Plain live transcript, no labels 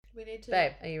We need to...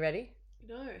 Babe, are you ready?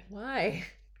 No. Why?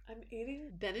 I'm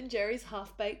eating Ben & Jerry's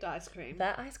half-baked ice cream.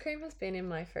 That ice cream has been in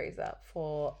my freezer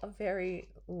for a very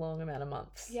long amount of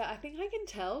months. Yeah, I think I can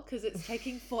tell because it's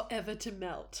taking forever to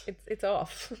melt. It's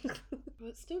off. But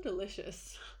it's still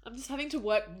delicious. I'm just having to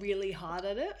work really hard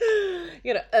at it.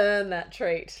 You gotta earn that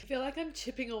treat. I feel like I'm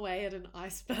chipping away at an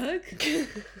iceberg.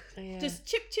 Yeah. Just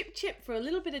chip, chip, chip for a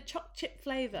little bit of choc chip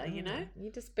flavour, you know? You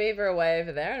just beaver away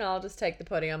over there and I'll just take the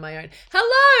potty on my own.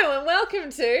 Hello and welcome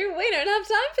to We Don't Have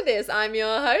Time for This. I'm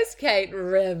your host, Kate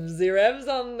Revsy Revs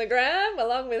on the gram,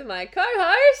 along with my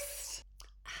co-host.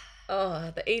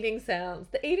 Oh, the eating sounds.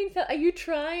 Are you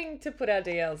trying to put our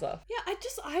DLs off? Yeah,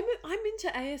 I'm into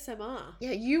ASMR.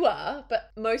 Yeah, you are,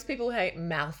 but most people hate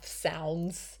mouth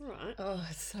sounds. Right. Oh,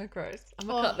 it's so gross. I'm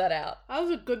gonna cut that out. That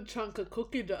was a good chunk of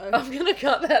cookie dough. I'm gonna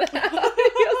cut that out.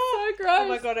 You're so gross. Oh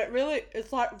my god,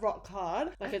 it's like rock hard.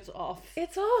 Like it's off.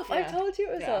 It's off. Yeah. I told you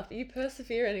it was Yeah. off. You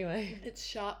persevere anyway. It's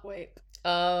Shark Week.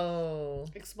 Oh.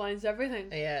 Explains everything.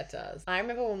 Yeah, it does. I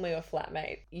remember when we were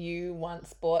flatmate, you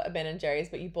once bought a Ben & Jerry's,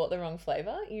 but you bought the wrong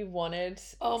flavour. You wanted...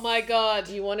 Oh my god.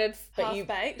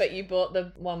 Half-baked. But you bought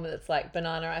the one that's like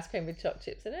banana ice cream with choc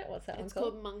chips in it. What's that It's one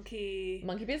called? called Monkey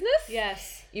Business?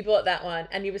 Yes. You bought that one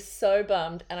and you were so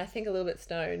bummed and I think a little bit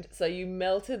stoned. So you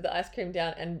melted the ice cream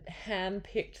down and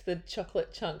hand-picked the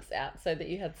chocolate chunks out so that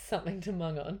you had something to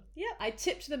mung on. Yep. I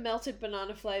tipped the melted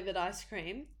banana flavoured ice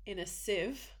cream in a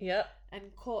sieve. Yep.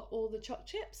 And caught all the choc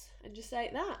chips and just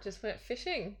ate that. Just went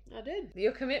fishing. I did.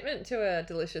 Your commitment to a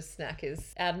delicious snack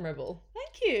is admirable.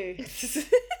 Thank you.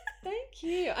 Thank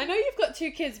you. I know you've got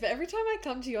 2 kids, but every time I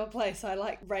come to your place, I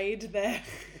like raid their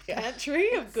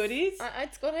pantry of goodies.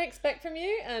 It's what I expect from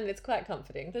you, and it's quite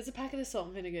comforting. There's a packet of salt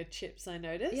and vinegar chips, I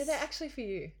noticed. Yeah, they're actually for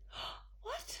you.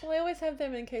 What? Well, I always have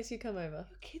them in case you come over.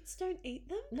 Your kids don't eat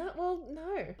them?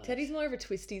 No. Teddy's more of a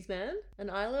Twisties man, and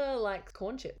Isla likes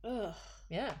corn chip. Ugh.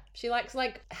 Yeah. She likes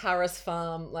like Harris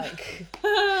Farm, like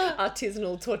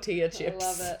artisanal tortilla chips. I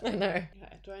love it. I know.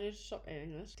 Okay, do I need to stop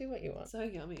eating this? Do what you want. So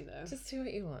yummy though. Just do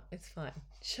what you want. It's fine.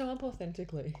 Show up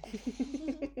authentically.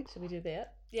 Should we do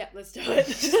that? Yeah, let's do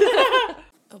it.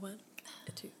 A 1,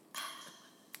 a 2.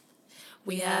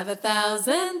 We have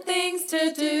 1,000 things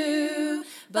to do,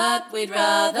 but we'd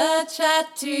rather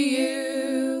chat to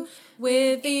you.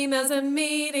 With emails and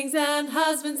meetings and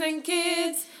husbands and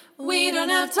kids, we don't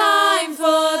have time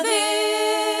for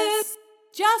this.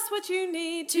 Just what you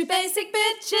need, 2 basic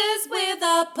bitches with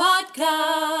a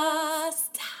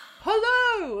podcast.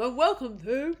 Hello and welcome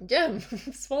to... Jam.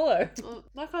 Swallow.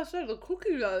 Like I said, the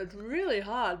cookie dough is really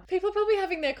hard. People are probably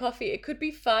having their coffee. It could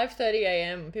be 5:30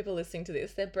 a.m. People listening to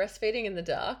this. They're breastfeeding in the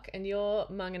dark and you're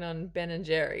munging on Ben &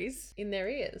 Jerry's in their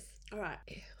ears. All right.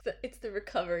 It's the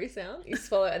recovery sound. You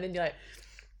swallow and then you're like...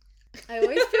 I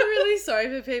always feel really sorry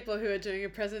for people who are doing a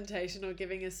presentation or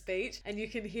giving a speech and you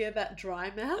can hear that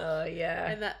dry mouth Oh, yeah.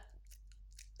 and that...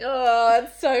 Oh,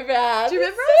 it's so bad. Do you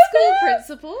remember It's our school so bad.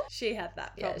 principal? She had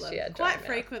that Yeah, problem she had dry quite mouth.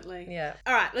 frequently. Yeah.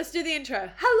 All right, let's do the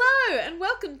intro. Hello and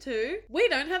welcome to We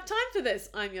Don't Have Time for This.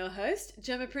 I'm your host,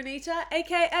 Gemma Pranita,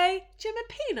 aka Gemma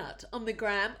Peanut on the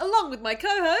gram, along with my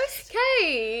co-host,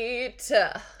 Kate.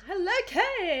 Hello,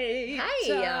 Kate.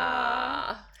 Hey.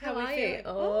 How How we are you? feeling?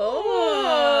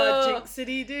 Oh.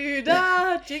 Jinxity doo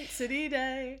da, jinxity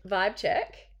day. Vibe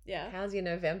check. Yeah. How's your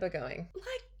November going?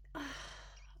 Like,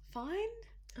 fine.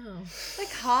 Oh.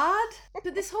 Like hard.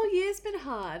 But this whole year's been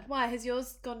hard. Why? Has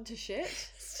yours gone to shit?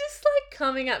 It's just like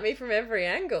coming at me from every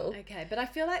angle. Okay, but I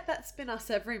feel like that's been us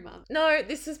every month. No,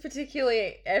 this is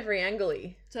particularly every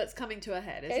angle-y. So it's coming to a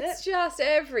head, is It's it? just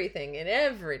everything in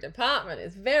every department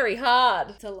is very hard.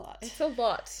 It's a lot. It's a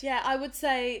lot. Yeah, I would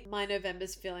say my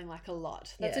November's feeling like a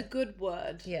lot. That's Yeah. a good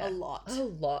word. Yeah. A lot. A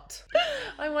lot.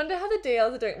 I wonder how the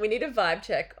DLs are doing. We need a vibe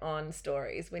check on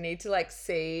stories. We need to like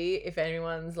see if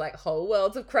anyone's like whole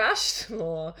worlds have crashed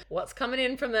or what's coming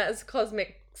in from those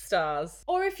cosmic stars.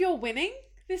 Or if you're winning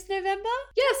this November.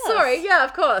 Yes, tell us. sorry. Yeah,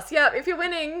 of course. Yeah, if you're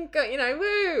winning, go,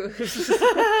 woo.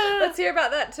 Let's hear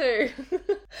about that too.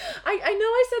 I know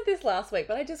I said this last week,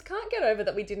 but I just can't get over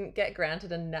that we didn't get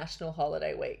granted a national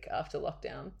holiday week after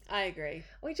lockdown. I agree.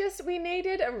 We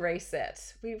needed a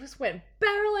reset. We just went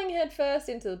barreling headfirst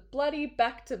into bloody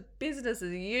back to business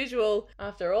as usual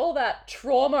after all that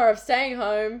trauma of staying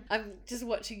home. I'm just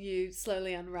watching you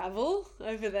slowly unravel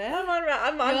over there.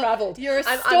 I'm unraveled. You're a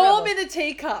I'm storm unraveled. in a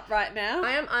teacup right now.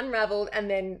 I am unraveled and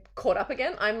then caught up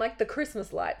again. I'm like the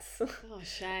Christmas lights. Oh,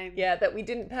 shame. Yeah, that we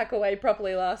didn't pack away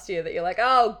properly last year that you're like,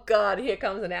 oh God, here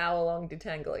comes an hour-long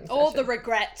detangling session. All the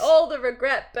regret. All the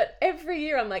regret. But every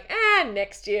year I'm like,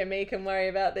 next year me can worry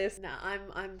about this. No,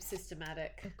 I'm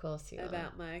systematic Of course you are.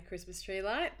 about my Christmas tree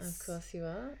lights. Of course you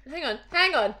are.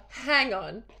 Hang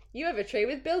on. You have a tree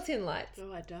with built-in lights.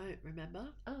 Oh, I don't remember.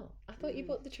 Oh, I thought you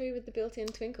bought the tree with the built-in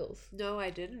twinkles. No, I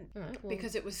didn't. All right, well,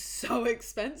 Because it was so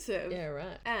expensive. yeah,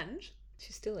 right. And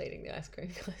She's still eating the ice cream,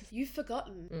 guys. you've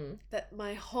forgotten that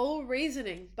my whole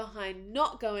reasoning behind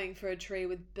not going for a tree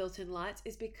with built-in lights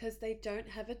is because they don't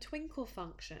have a twinkle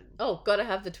function. Oh, gotta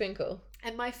have the twinkle.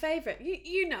 And my favourite,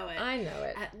 you know it. I know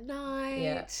it. At night,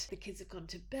 Yeah. the kids have gone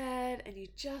to bed, and you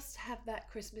just have that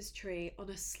Christmas tree on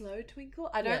a slow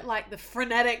twinkle. I don't Yeah. like the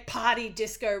frenetic party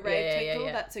disco rave Yeah, twinkle.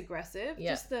 yeah. That's aggressive.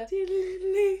 Yeah. Just the...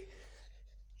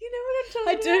 You know what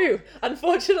I'm talking I do.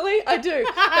 Unfortunately, I do.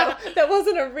 That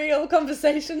wasn't a real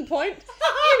conversation point.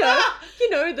 You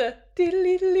know the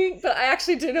diddly-diddly. But I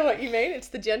actually do know what you mean. It's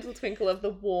the gentle twinkle of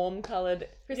the warm-coloured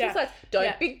Christmas Yeah. lights. Don't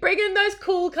Yeah. be bringing those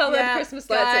cool-coloured Yeah, Christmas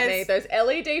lights at me. guys. Those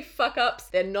LED fuck-ups,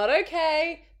 they're not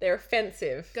okay. They're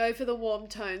offensive. Go for the warm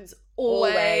tones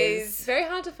always. Very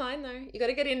hard to find, though. You got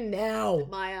to get in now.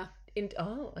 Maya.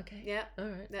 Oh, okay. Yeah. All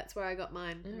right. That's where I got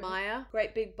mine. Alright. Maya.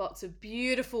 Great big box of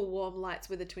beautiful warm lights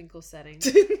with a twinkle setting.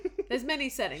 There's many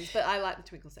settings, but I like the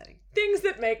twinkle setting. Things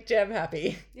that make Jem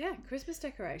happy. Yeah, Christmas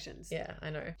decorations. Yeah, I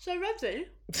know. So, Rebsy,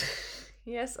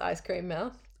 Yes, ice cream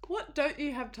mouth. what don't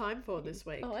you have time for this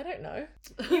week? Oh, I don't know.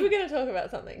 You were going to talk about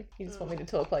something. You just want me to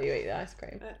talk while you eat the ice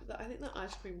cream. I think the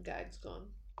ice cream gag's gone.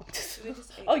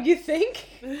 Oh, you think?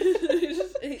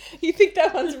 Just eat. You think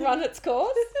that one's run its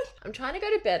course? I'm trying to go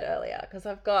to bed earlier because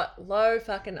I've got low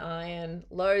fucking iron,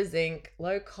 low zinc,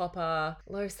 low copper,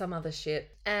 low some other shit.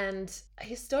 And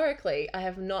historically, I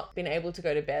have not been able to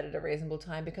go to bed at a reasonable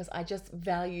time because I just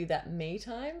value that me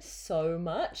time so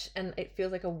much and it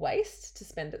feels like a waste to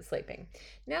spend it sleeping.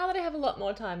 Now that I have a lot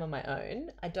more time on my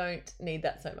own, I don't need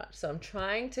that so much. So I'm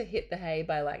trying to hit the hay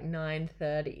by like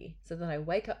 9:30 so that I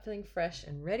wake up feeling fresh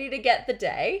and ready to get the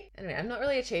day. Anyway, I'm not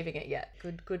really achieving it yet.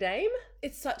 Good aim?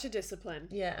 It's such a discipline.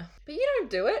 Yeah. But you don't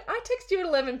do it. I text you at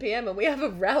 11 p.m. and we have a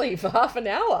rally for half an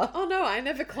hour. Oh no, I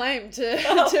never claimed to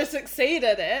to succeed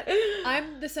at it.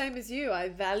 I'm the same as you. I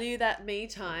value that me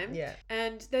time. Yeah.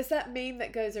 And there's that meme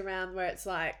that goes around where it's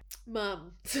like,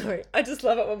 Mum. Sorry, I just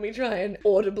love it when we try and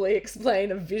audibly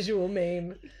explain a visual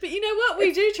meme. But you know what?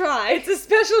 We do try. It's a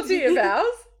specialty of ours.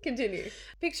 Continue.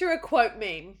 Picture a quote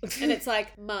meme, and it's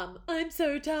like, Mum, I'm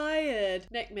so tired.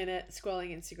 Next minute,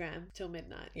 scrolling Instagram till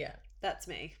midnight. Yeah. That's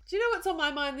me. Do you know what's on my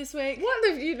mind this week? What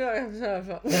have you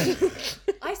know?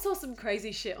 I saw some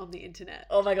crazy shit on the internet.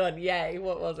 Oh my god, yay.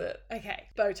 What was it? Okay,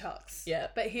 Botox. Yeah.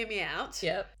 But hear me out.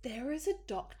 Yep. There is a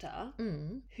doctor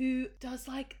who does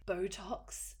like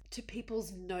Botox to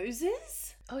people's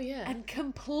noses Oh yeah. and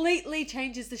completely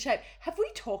changes the shape. Have we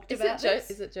talked is about it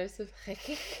this? Is it Joseph?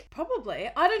 Probably.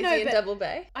 I don't Is know. he in But Double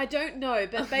Bay? I don't know.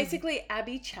 But basically,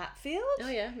 Abby Chatfield. Oh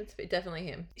yeah, it's definitely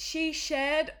him. She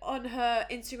shared on her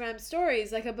Instagram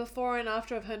stories like a before and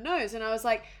after of her nose, and I was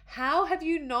like, how have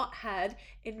you not had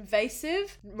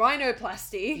invasive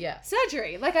rhinoplasty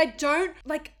surgery? Like, I don't,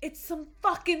 like, it's some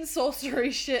fucking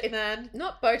sorcery shit, man.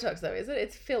 Not Botox though, is it?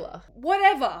 It's filler.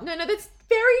 Whatever. No, that's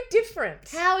very different.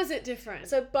 How is it different?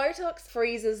 So Botox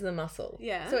freezes the muscle.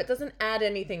 Yeah. So it doesn't add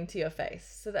anything to your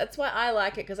face. So that's why I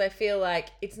like it, because I feel like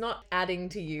it's not adding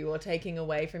to you or taking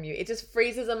away from you. It just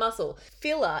freezes a muscle.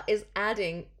 Filler is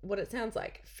adding what it sounds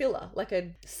like. Filler, like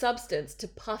a substance to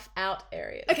puff out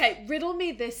areas. Okay, riddle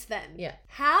me this then. Yeah.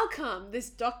 How come this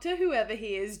doctor, whoever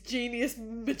he is, genius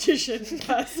magician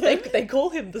person, They call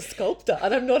him the sculptor,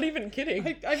 and I'm not even kidding.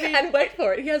 I mean- and wait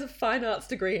for it, he has a fine arts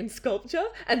degree in sculpture,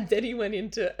 and then he went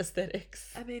into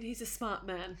aesthetics. I mean, he's a smart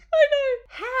man. I know.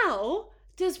 How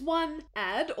does one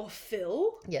add or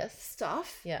fill Yes.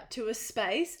 stuff Yeah. to a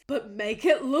space but make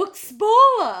it look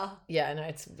smaller? Yeah, I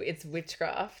know, it's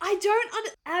witchcraft. I don't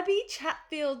Abby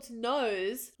Chatfield's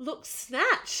nose looks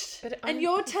snatched. But it and only-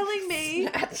 you're telling me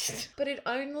Snatched. But it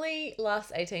only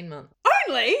lasts 18 months.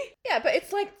 only? Yeah, but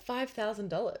it's like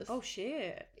 $5,000. Oh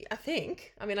shit. I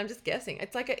think. I mean, I'm just guessing.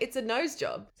 It's a nose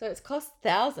job, so it's cost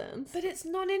thousands. But it's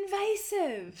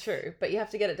non-invasive. True, but you have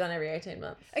to get it done every 18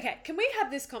 months. Okay, can we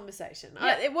have this conversation?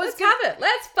 Yeah, It was let's have it.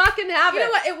 Let's fucking have You it. know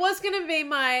what? It was going to be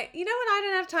my, you know what I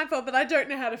don't have time for, but I don't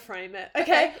know how to frame it.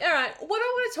 Okay. all right. What I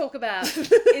want to talk about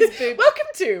is boob. Welcome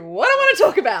to What I Want to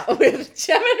Talk About with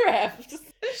Gem and Refs.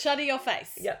 Shutty your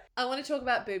face. Yep. I want to talk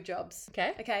about boob jobs.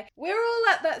 Okay. Okay. We're all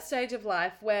at that stage of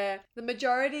life where the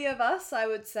majority of us, I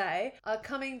would say, are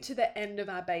coming to the end of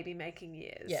our baby making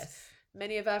years. Yes.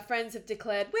 Many of our friends have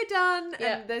declared we're done,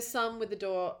 Yeah. and there's some with the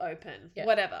door open. Yeah.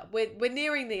 Whatever. We're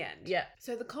nearing the end. Yeah.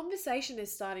 So the conversation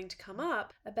is starting to come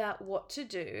up about what to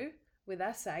do with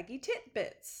our saggy tit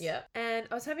bits. Yeah. And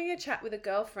I was having a chat with a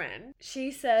girlfriend.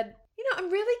 She said, I'm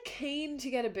really keen to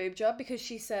get a boob job because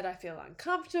she said, I feel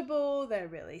uncomfortable. They're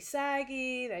really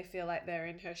saggy. They feel like they're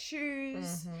in her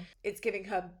shoes. Mm-hmm. It's giving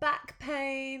her back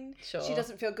pain. Sure. She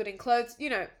doesn't feel good in clothes. You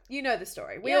know the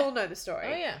story. We Yeah. all know the story.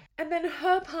 Oh, yeah. And then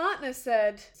her partner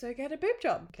said, so get a boob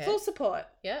job. Okay. Full support.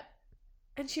 Yeah.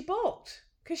 And she balked.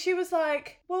 Because she was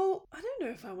like, well, I don't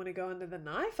know if I want to go under the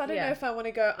knife. I don't Yeah. know if I want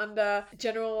to go under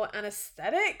general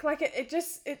anesthetic. Like, it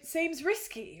seems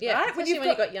risky, Yeah. right? Especially when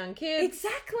you've got young kids.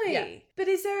 Exactly. Yeah. But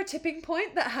is there a tipping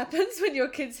point that happens when your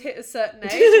kids hit a certain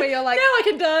age where you're like, now I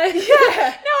can die. Yeah.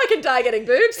 Now I can die getting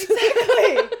boobs.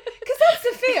 Exactly. Because that's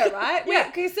the fear, right?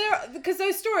 Yeah. Because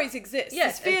those stories exist.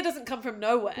 Yes. This fear doesn't come from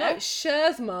nowhere. No,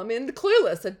 Cher's mum in The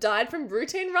Clueless had died from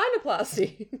routine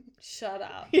rhinoplasty. Shut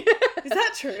up. Yeah. Is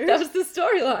that true? That was the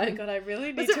Oh my storyline. God, I really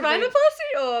need Was it to read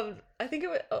rhinoplasty or I think it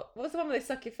was, what was the one where they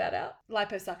suck your fat out?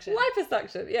 liposuction.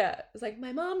 Liposuction, yeah. It was like,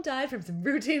 my mom died from some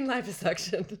routine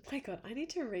liposuction. Oh my God, I need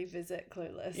to revisit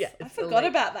Clueless. Yeah, I it's forgot elite.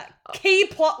 about that key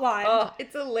plot line. Oh,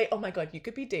 it's elite. Oh my God, you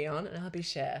could be Dion and I'll be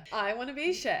Cher. I want to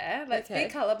be Cher. Let's Okay.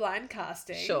 be colorblind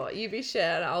casting. Sure, you be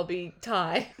Cher and I'll be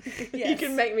Ty. You Yes.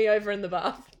 can make me over in the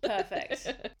bath. Perfect.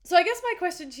 So I guess my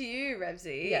question to you,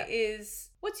 Revsy, Yeah. is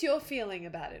what's your feeling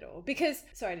about it all? Because,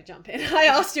 sorry to jump in, I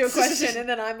asked you a question and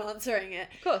then I'm answering it.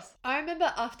 Of course. I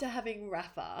remember after having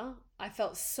Rafa, I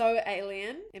felt so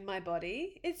alien in my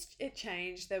body. It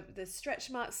changed. The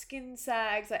stretch marks, skin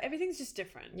sags, like everything's just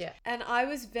different. Yeah. And I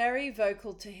was very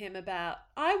vocal to him about,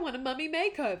 I want a mummy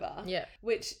makeover. Yeah.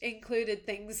 Which included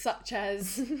things such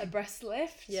as a breast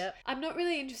lift. Yeah. I'm not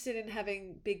really interested in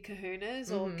having big kahunas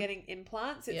or Mhm. getting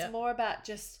implants. It's Yeah. more about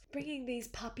just bringing these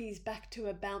puppies back to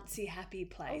a bouncy, happy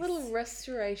place. A little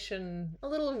restoration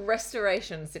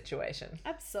situation.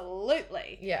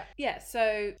 Absolutely. Yeah. Yeah,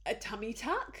 so a tummy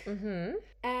tuck Mm-hmm.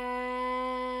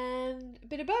 and a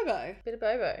bit of bobo. Bit of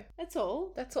bobo. That's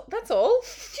all. That's all. That's all.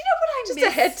 Do you know what I Just miss?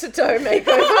 a head to toe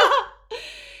makeover.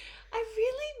 I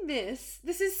really miss,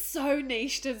 this is so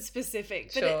niched and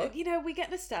specific, but Sure. we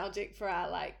get nostalgic for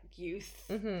our youth.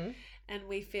 Mm-hmm. And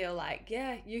we feel like,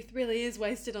 yeah, youth really is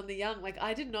wasted on the young. Like,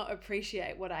 I did not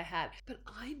appreciate what I had, but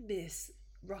I miss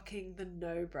rocking the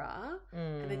no bra.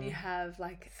 And then you have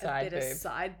Side a bit of boob.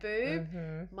 side boob.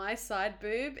 Mm-hmm. My side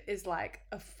boob is like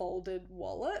a folded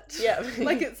wallet. Yeah.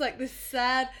 Like it's like this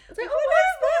sad. It's like,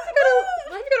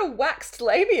 why have you got a waxed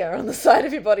labia on the side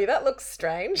of your body? That looks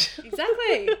strange.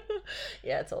 Exactly.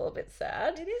 Yeah, it's all a bit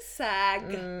sad. It is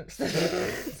sag.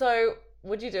 So,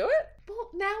 would you do it? Well,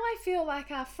 now I feel like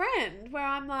our friend where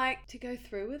I'm like, to go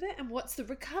through with it and what's the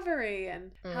recovery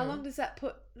and how long does that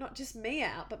put not just me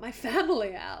out, but my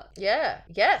family out? Yeah.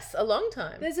 Yes, a long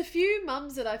time. There's a few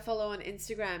mums that I follow on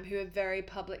Instagram who have very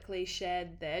publicly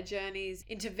shared their journeys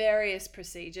into various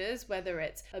procedures, whether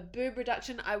it's a boob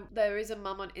reduction. There is a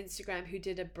mum on Instagram who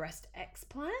did a breast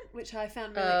explant, which I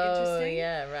found really interesting.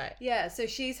 Yeah, right. Yeah, so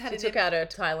she's had She took out her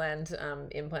Thailand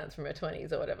implants from her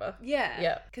 20s or whatever. Yeah.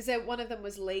 Yeah. Because one of them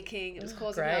was leaking. It was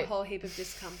causing her a great. whole heap of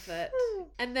discomfort.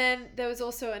 And then there was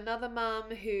also another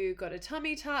mum who got a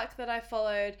tummy tuck that I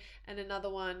followed, and another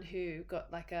one who got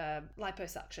a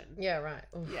liposuction. Yeah, right.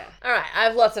 Oof. Yeah. All right, I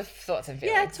have lots of thoughts and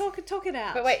feelings. Yeah, talk it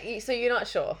out. But wait, so you're not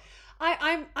sure?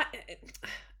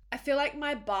 I feel like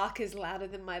my bark is louder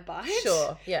than my bite.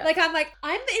 Sure, yeah.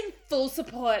 I'm in full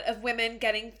support of women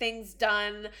getting things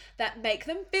done that make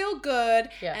them feel good.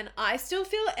 Yeah. And I still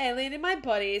feel alien in my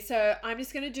body. So I'm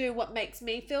just going to do what makes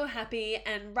me feel happy.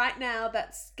 And right now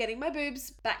that's getting my boobs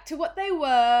back to what they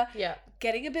were. Yeah.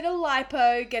 Getting a bit of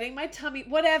lipo, getting my tummy,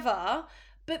 whatever.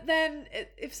 But then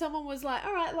if someone was like,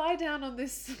 all right, lie down on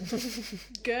this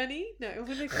gurney. No, what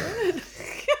do they call it?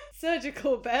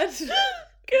 Surgical bed.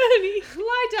 Gurney.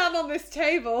 Lie down on this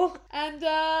table and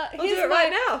I'll do it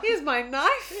right now. Here's my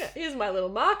knife. Yeah, here's my little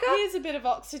marker. Here's a bit of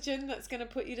oxygen that's going to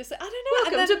put you to sleep. I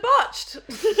don't know. Welcome to Botched.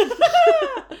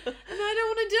 And I don't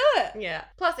want to do it. Yeah.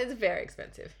 Plus, it's very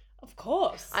expensive. Of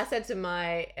course. I said to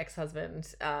my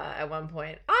ex-husband at one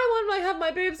point, I want to have my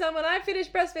boobs done when I finish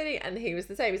breastfeeding. And he was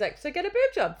the same. He's like, so get a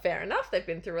boob job. Fair enough. They've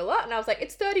been through a lot. And I was like,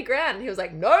 it's 30 grand. And he was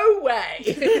like, no way.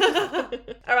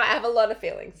 All right. I have a lot of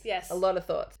feelings. Yes. A lot of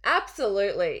thoughts.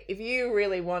 Absolutely. If you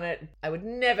really want it, I would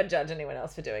never judge anyone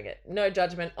else for doing it. No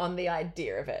judgment on the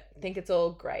idea of it. I think it's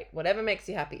all great. Whatever makes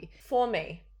you happy. For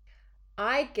me,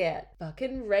 I get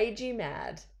fucking ragey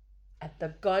mad at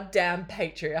the goddamn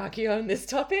patriarchy on this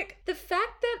topic. The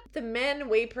fact that the men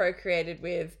we procreated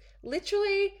with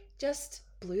literally just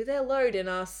blew their load in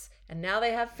us and now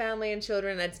they have family and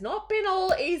children. And it's not been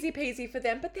all easy peasy for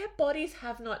them, but their bodies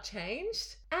have not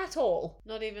changed at all.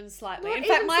 Not even slightly. Not In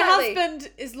even fact, my slightly.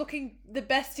 husband is looking the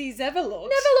best he's ever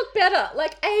looked. Never looked better.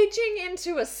 Like aging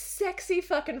into a sexy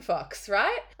fucking fox,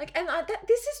 right? Like, and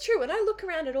this is true. When I look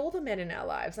around at all the men in our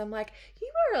lives, I'm like,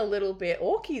 you were a little bit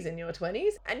orkies in your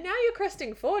 20s, and now you're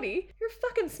cresting 40. You're a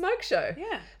fucking smoke show.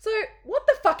 Yeah. So what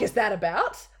the fuck is that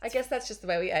about? I guess that's just the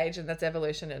way we age, and that's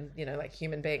evolution, and you know, like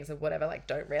human beings and whatever, like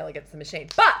don't rail against the machine.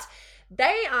 But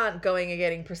they aren't going and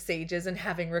getting procedures and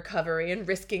having recovery and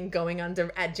risking going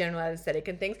under at general anesthetic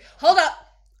and things. Hold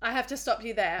up. I have to stop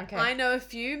you there. Okay. I know a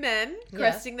few men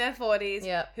cresting their 40s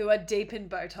Yep. who are deep in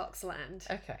Botox land.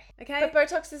 Okay. Okay? But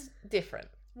Botox is different.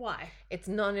 Why? It's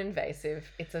non-invasive.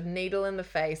 It's a needle in the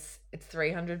face. It's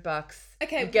 $300.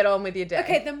 Okay. You get on with your day.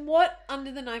 Okay, then what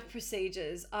under the knife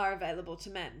procedures are available to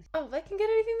men? Oh, they can get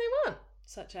anything they want.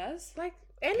 Such as? Like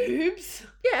any. Boobs?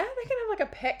 Yeah, they can have like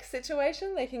a pec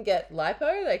situation. They can get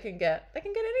lipo. They can get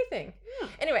anything. Yeah.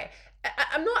 Anyway,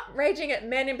 I'm not raging at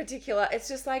men in particular. It's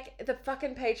just like the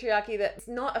fucking patriarchy that's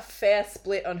not a fair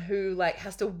split on who like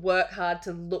has to work hard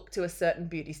to look to a certain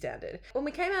beauty standard. When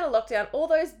we came out of lockdown, all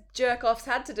those jerk offs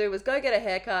had to do was go get a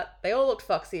haircut. They all looked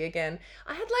foxy again.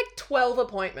 I had like 12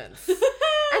 appointments.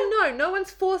 And no one's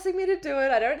forcing me to do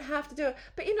it. I don't have to do it.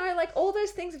 But you know, like all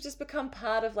those things have just become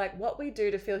part of like what we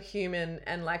do to feel human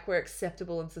and like we're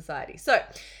acceptable in society. So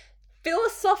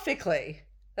philosophically,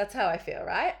 that's how I feel,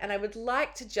 right? And I would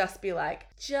like to just be like,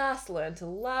 just learn to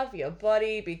love your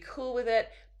body, be cool with it,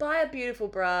 buy beautiful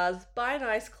bras, buy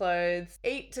nice clothes,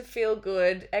 eat to feel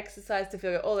good, exercise to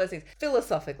feel good, all those things,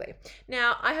 philosophically.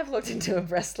 Now, I have looked into a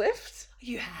breast lift.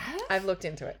 You have? I've looked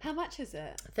into it. How much is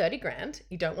it? 30 grand.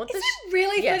 You don't want Is this? it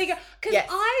really Yes. 30 grand? Because Yes.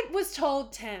 I was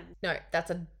told 10. No,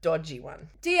 that's a dodgy one.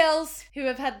 DLs who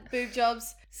have had boob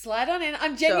jobs, slide on in.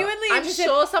 I'm genuinely I'm interested.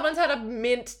 sure someone's had a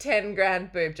mint 10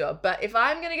 grand boob job, but if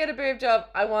I'm going to get a boob job,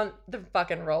 I want the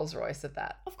fucking Rolls Royce of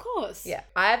that. Of course. Yeah.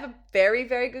 I have a very,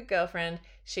 very good girlfriend.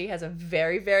 She has a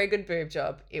very, very good boob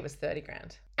job. It was 30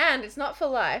 grand. And it's not for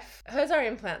life. Hers are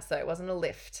implants though. It wasn't a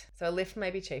lift. So a lift may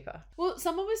be cheaper. Well,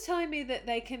 someone was telling me that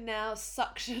they can now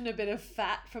suction a bit of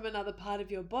fat from another part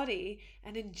of your body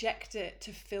and inject it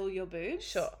to fill your boobs.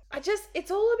 Sure.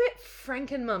 It's all a bit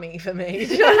Franken-mummy for me.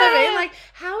 Do you know what I mean? Like,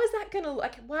 how is that going to,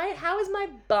 like, how is my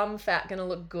bum fat going to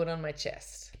look good on my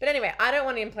chest? But anyway, I don't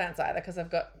want implants either because I've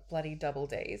got bloody double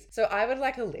Ds. So I would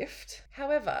like a lift.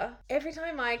 However, every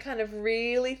time I kind of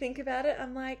really think about it,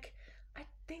 I'm like, I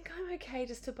think I'm okay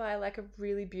just to buy like a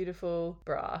really beautiful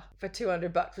bra for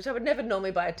 $200, which I would never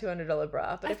normally buy a $200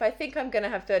 bra. But if I think I'm going to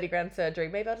have 30 grand surgery,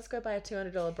 maybe I'll just go buy a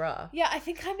 $200 bra. Yeah, I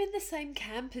think I'm in the same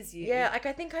camp as you. Yeah, like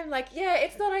I think I'm like, yeah,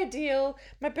 it's not ideal.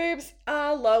 My boobs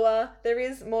are lower. There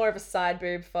is more of a side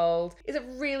boob fold. Is it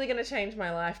really going to change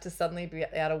my life to suddenly be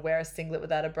able to wear a singlet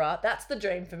without a bra? That's the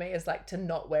dream for me, is like to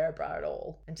not wear a bra at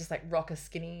all and just like rock a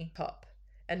skinny top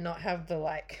and not have the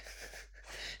like...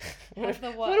 What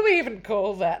do we even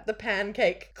call that? The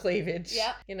pancake cleavage.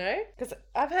 Yep. You know? Because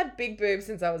I've had big boobs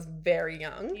since I was very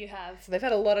young. You have. So they've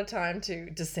had a lot of time to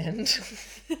descend.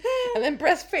 And then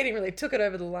breastfeeding really took it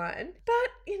over the line. But,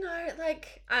 you know,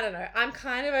 like, I don't know. I'm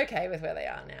kind of okay with where they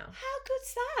are now. How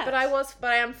good's that? But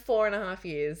I am 4.5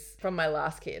 years from my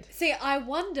last kid. See, I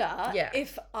wonder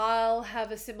if I'll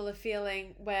have a similar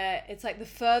feeling where it's like the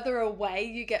further away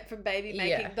you get from baby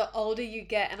making, the older you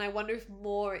get. And I wonder if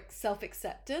more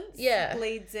self-acceptance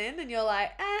bleeds in and you're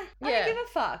like, I don't give a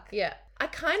fuck. Yeah. I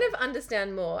kind of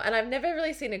understand more, and I've never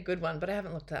really seen a good one, but I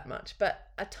haven't looked that much. But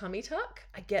a tummy tuck,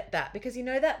 I get that, because you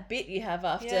know that bit you have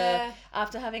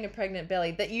after having a pregnant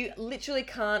belly that you literally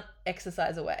can't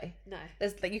exercise away. No.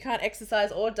 You can't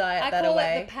exercise or diet I call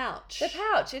away. it the pouch. The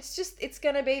pouch. It's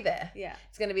going to be there. Yeah.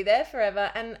 It's going to be there forever.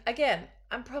 And again,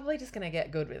 I'm probably just going to get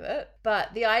good with it.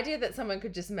 But the idea that someone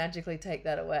could just magically take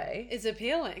that away is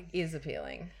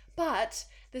appealing. But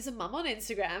there's a mum on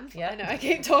Instagram. Yep. I know I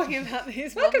keep talking about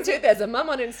these. Welcome to There's a Mum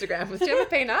on Instagram with Gemma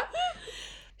Peanut.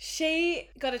 She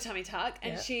got a tummy tuck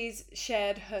and she's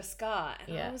shared her scar.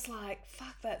 And Yeah. I was like,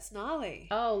 fuck, that's gnarly.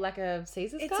 Oh, like a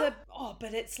Caesar scar?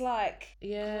 But it's like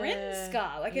grin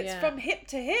scar. Like it's Yeah. from hip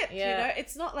to hip, Yeah. you know?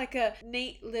 It's not like a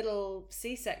neat little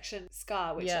C-section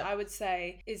scar, which I would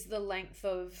say is the length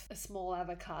of a small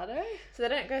avocado. So they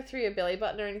don't go through your belly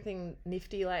button or anything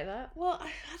nifty like that? Well,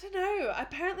 I don't know.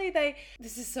 Apparently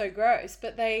this is so gross,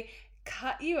 but they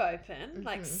cut you open,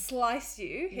 like slice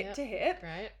you hip to hip,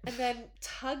 right? And then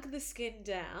tug the skin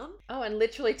down. Oh, and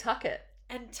literally tuck it.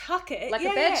 And tuck it. Like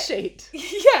a bed sheet.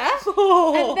 Yeah.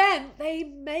 And then they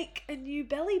make a new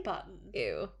belly button.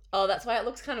 Ew. Oh, that's why it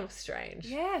looks kind of strange.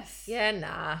 Yes. Yeah,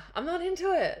 nah. I'm not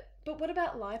into it. But what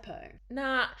about lipo?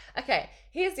 Nah. Okay,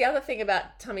 here's the other thing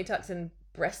about tummy tucks and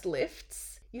breast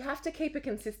lifts. You have to keep a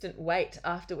consistent weight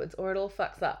afterwards or it all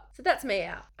fucks up. So that's me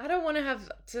out. I don't want to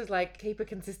have to like keep a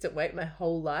consistent weight my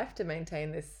whole life to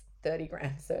maintain this 30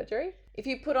 grand surgery. If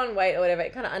you put on weight or whatever,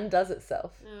 it kind of undoes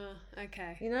itself. Oh,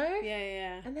 okay. You know?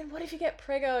 Yeah. And then what if you get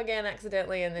preggo again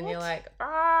accidentally and then you're like,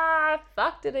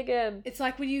 fucked it again. It's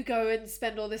like when you go and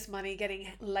spend all this money getting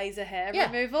laser hair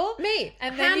removal. Me.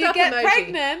 And then you get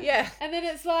pregnant. Yeah. And then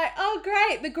it's like, oh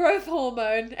great, the growth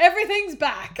hormone. Everything's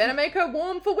back. Better make her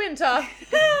warm for winter.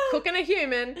 Cooking a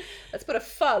human. Let's put a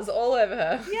fuzz all over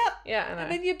her. Yep. Yeah, I know.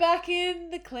 And then you're back in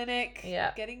the clinic.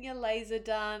 Yeah. Getting your laser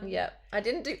done. Yep. I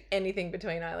didn't do anything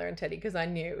between Isla and Teddy because I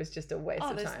knew it was just a waste of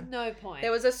time. There's no point.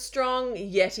 There was a strong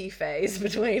Yeti phase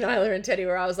between Isla and Teddy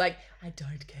where I was like, I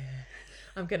don't care.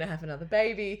 I'm going to have another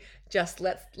baby. Just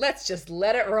let's just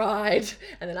let it ride.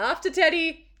 And then after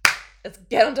Teddy, let's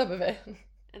get on top of it.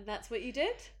 And that's what you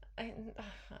did? I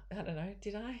don't know.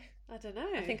 Did I? I don't know.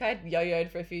 I think I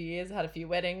yo-yoed for a few years, had a few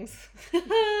weddings.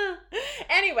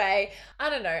 Anyway, I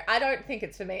don't know. I don't think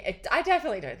it's for me. I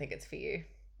definitely don't think it's for you.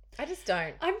 I just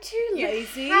don't. I'm too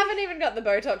lazy. You haven't even got the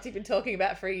Botox you've been talking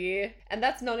about for a year. And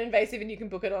that's non-invasive and you can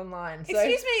book it online. So...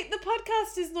 Excuse me, the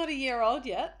podcast is not a year old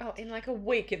yet. Oh, in like a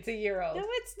week it's a year old. No,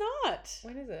 it's not.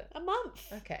 When is it? A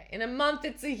month. Okay, in a month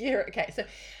it's a year. Okay, so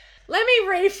let me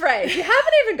rephrase. You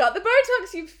haven't even got the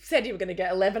Botox you said you were going to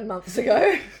get 11 months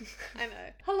ago. I know.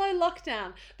 Hello,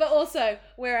 lockdown. But also,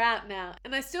 we're out now.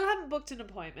 And I still haven't booked an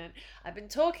appointment. I've been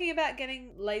talking about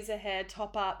getting laser hair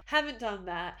top up. Haven't done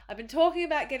that. I've been talking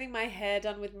about getting my hair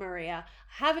done with Maria.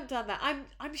 Haven't done that.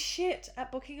 I'm shit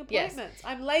at booking appointments. Yes.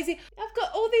 I'm lazy. I've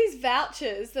got all these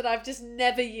vouchers that I've just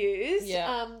never used.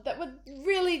 Yeah. That were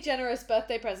really generous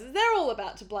birthday presents. They're all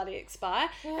about to bloody expire.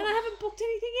 Yeah. And I haven't booked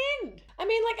anything in. I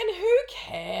mean, like, and who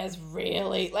cares,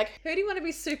 really? Like, who do you want to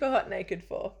be super hot naked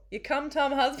for? Your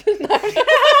cum-tum husband? No.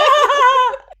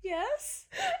 Yes.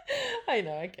 I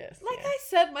know, I guess. Like I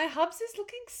said, my hubs is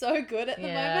looking so good at the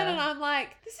moment, and I'm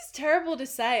like, this is terrible to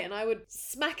say, and I would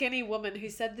smack any woman who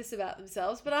said this about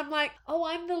themselves, but I'm like, oh,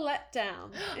 I'm the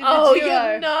letdown in the duo.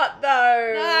 You're not,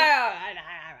 though. No.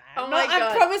 Oh my God.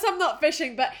 I promise I'm not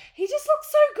fishing, but he just looks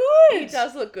so good. He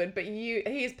does look good, but he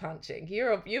is punching.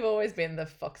 You've always been the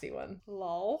foxy one.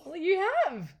 Lol. Well, you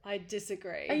have. I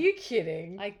disagree. Are you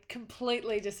kidding? I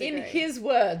completely disagree. In his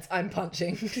words, I'm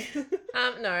punching.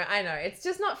 No, I know. It's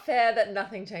just not fair that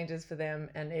nothing changes for them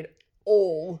and it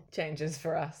all changes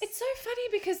for us. It's so funny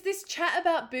because this chat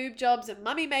about boob jobs and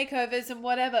mummy makeovers and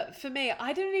whatever, for me,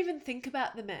 I don't even think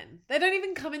about the men. They don't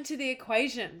even come into the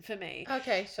equation for me.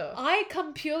 Okay, sure. I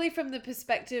come purely from the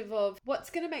perspective of what's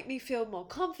going to make me feel more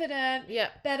confident,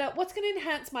 better, what's going to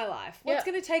enhance my life, what's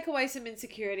going to take away some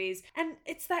insecurities. And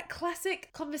it's that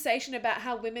classic conversation about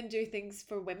how women do things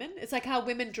for women. It's like how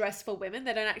women dress for women.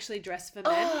 They don't actually dress for men.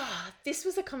 Oh, this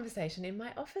was a conversation in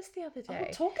my office the other day.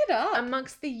 Oh, talk it up.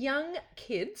 Amongst the young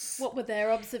kids. What were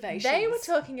their observations? They were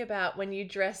talking about when you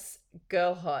dress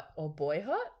girl hot or boy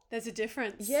hot. There's a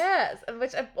difference. Yes,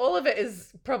 which all of it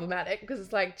is problematic because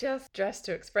it's like just dress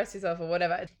to express yourself or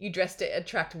whatever. You dress to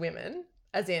attract women,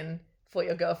 as in for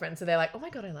your girlfriend. So they're like, oh my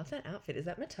God, I love that outfit. Is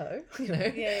that Matteau? You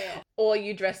know? Yeah. Or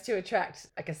you dress to attract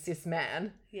like a cis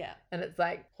man. Yeah. And it's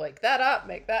like, hoik that up,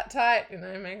 make that tight, you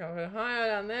know, make it a bit higher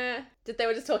down there. They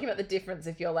were just talking about the difference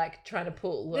if you're like trying to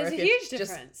pull. There's or if a you're huge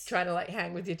difference. Just trying to like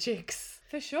hang with your chicks.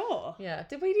 For sure. Yeah.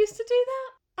 Did we used to do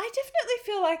that? I definitely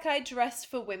feel like I dressed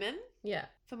for women. Yeah.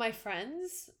 For my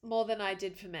friends more than I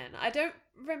did for men. I don't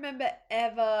remember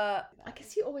ever... I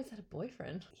guess you always had a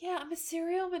boyfriend. Yeah, I'm a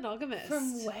serial monogamist.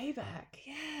 From way back.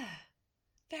 Yeah.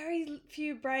 Very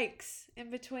few breaks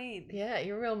in between. Yeah,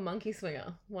 you're a real monkey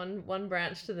swinger. One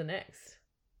branch to the next.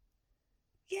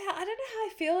 Yeah, I don't know how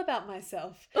I feel about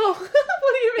myself. Oh,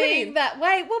 what do you mean? Being that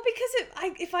way. Well,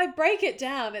 because if I break it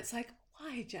down, it's like,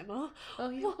 why, Gemma? Oh,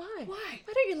 yeah, why? Why?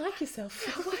 Why don't you like yourself?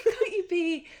 Why can't you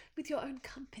be with your own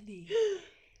company?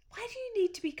 Why do you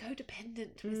need to be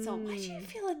codependent with someone? Why do you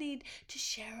feel a need to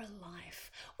share a life?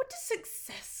 What does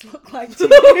success look like to you?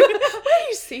 Where do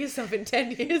you see yourself in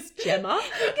 10 years, Gemma?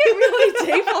 You get really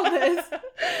deep on this.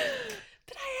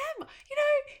 But I am. You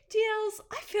know, DLs,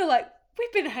 I feel like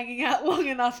we've been hanging out long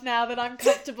enough now that I'm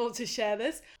comfortable to share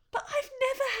this. But I've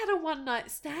never had a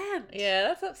one-night stand. Yeah,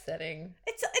 that's upsetting.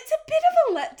 It's a bit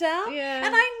of a letdown. Yeah.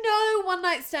 And I know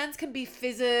one-night stands can be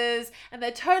fizzes and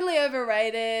they're totally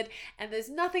overrated and there's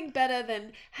nothing better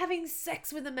than having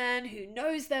sex with a man who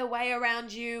knows their way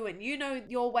around you and you know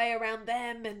your way around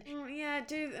them and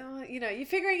you're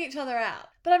figuring each other out.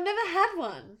 But I've never had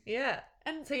one. Yeah.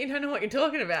 And so you don't know what you're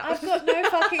talking about. I've got no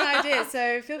fucking idea,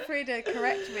 so feel free to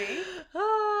correct me.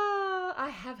 I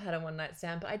have had a one night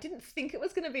stand, but I didn't think it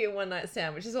was going to be a one night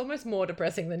stand, which is almost more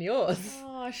depressing than yours.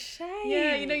 Oh, shame.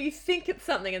 Yeah, you know, you think it's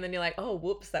something and then you're like, oh,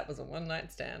 whoops, that was a one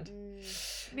night stand.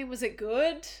 I mean, was it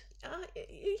good?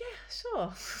 Yeah,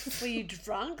 sure. Were you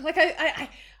drunk? Like, I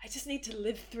just need to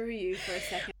live through you for a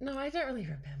second. No, I don't really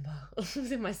remember. It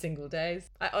was in my single days.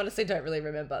 I honestly don't really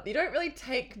remember. You don't really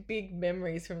take big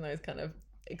memories from those kind of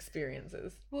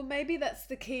experiences. Well, maybe that's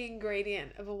the key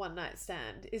ingredient of a one night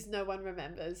stand is no one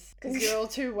remembers because you're all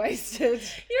too wasted.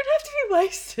 You don't have to be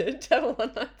wasted to have a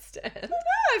one night stand. No,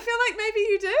 I feel like maybe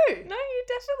you do. No, you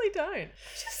definitely don't.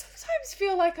 I just sometimes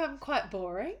feel like I'm quite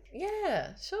boring.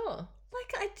 Yeah, sure.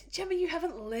 Like, Gemma, you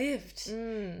haven't lived.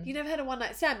 Mm. You never had a one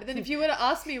night stand. But then if you were to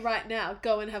ask me right now,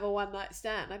 go and have a one night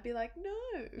stand, I'd be like,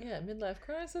 no. Yeah, midlife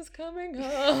crisis coming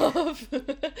up.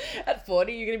 At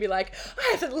 40, you're going to be like,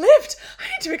 I haven't lived. I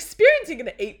need to experience. You're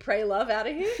going to eat, pray, love out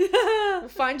of here. We'll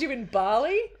find you in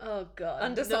Bali. Oh, God.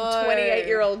 Under some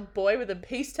 28-year-old boy with a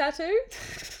peace tattoo.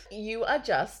 You are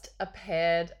just a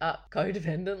paired up,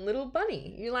 codependent little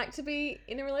bunny. You like to be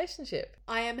in a relationship.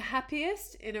 I am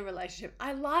happiest in a relationship.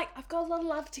 I've got a lot of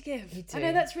love to give. You do. I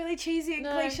know that's really cheesy and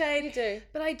cliched. You do.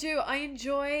 But I do. I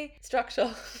enjoy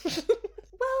Structure.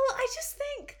 Well, I just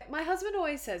think my husband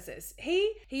always says this.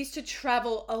 He used to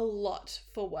travel a lot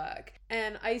for work.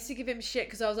 And I used to give him shit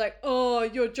because I was like, oh,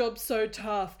 your job's so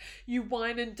tough. You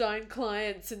wine and dine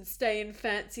clients and stay in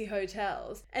fancy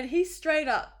hotels. And he straight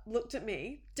up looked at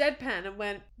me, deadpan, and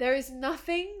went, there is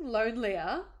nothing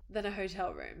lonelier than a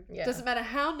hotel room. Yeah. Doesn't matter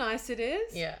how nice it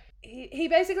is. Yeah. He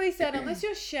basically said, unless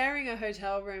you're sharing a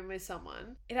hotel room with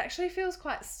someone, it actually feels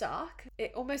quite stark.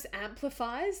 It almost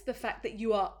amplifies the fact that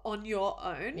you are on your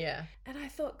own. Yeah. And I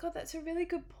thought, God, that's a really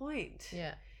good point.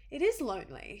 Yeah. It is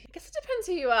lonely. I guess it depends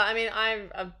who you are. I mean, I'm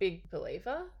a big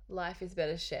believer. Life is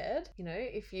better shared. You know,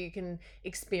 if you can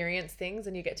experience things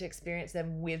and you get to experience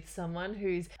them with someone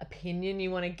whose opinion you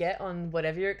want to get on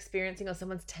whatever you're experiencing, or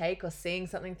someone's take, or seeing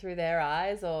something through their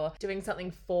eyes, or doing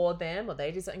something for them, or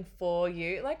they do something for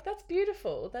you. Like, that's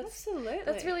beautiful. Absolutely.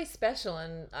 That's really special.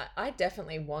 And I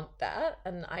definitely want that.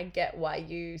 And I get why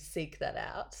you seek that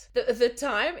out. The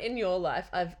time in your life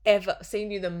I've ever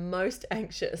seen you the most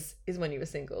anxious is when you were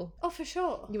single. Oh, for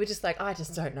sure. You were just like, I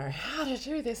just don't know how to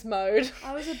do this mode.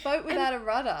 I was a boat without a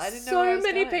rudder. I didn't know so where I was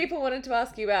many going. people wanted to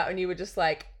ask you out and you were just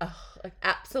like, ugh, like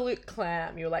absolute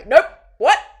clam. You were like, nope,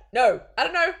 what? No, I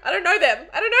don't know them.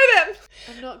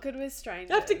 I'm not good with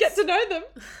strangers. I have to get to know them.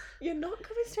 You're not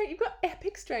good with stranger. You've got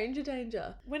epic stranger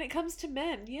danger. When it comes to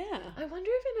men, yeah. I wonder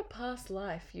if in a past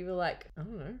life you were like, I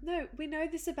don't know. No, we know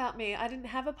this about me. I didn't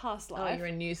have a past life. Oh, you're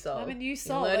a new soul. I'm a new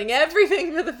soul. You're learning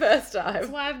everything for the first time. That's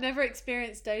why I've never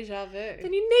experienced deja vu.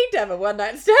 Then you need to have a one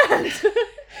night stand.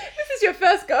 This is your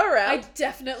first go around. I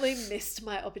definitely missed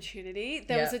my opportunity.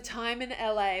 There was a time in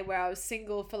LA where I was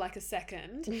single for like a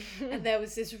second and there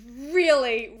was this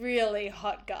really, really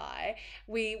hot guy.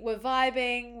 We were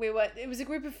vibing. It was a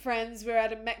group of friends. We were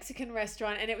at a Mexican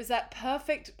restaurant and it was that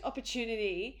perfect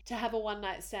opportunity to have a one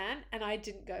night stand and I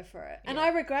didn't go for it. And I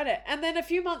regret it. And then a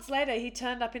few months later, he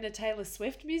turned up in a Taylor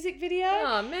Swift music video.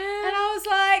 Oh, man. And I was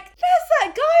like, there's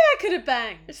that guy I could have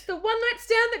banged. It's the one night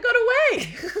stand that got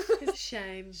away. It's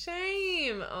shame.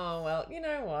 Shame. Oh, well, you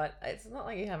know what? It's not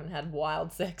like you haven't had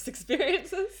wild sex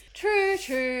experiences.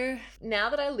 True. Now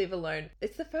that I live alone,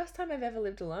 it's the first time I've ever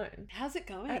lived alone. How's it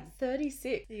going? At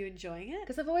 36. Are you enjoying it?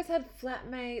 Because I've always had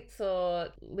flatmates or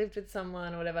lived with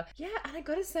someone or whatever. Yeah, and I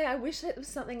gotta say, I wish it was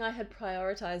something I had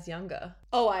prioritized younger.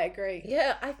 Oh, I agree.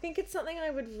 Yeah, I think it's something I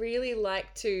would really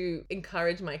like to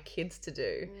encourage my kids to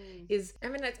do. I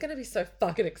mean, it's going to be so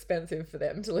fucking expensive for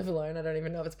them to live alone. I don't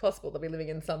even know if it's possible. They'll be living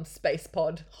in some space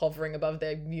pod hovering above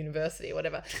their university or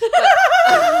whatever.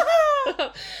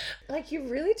 But, like, you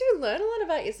really do learn a lot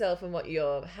about yourself and what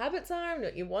your habits are and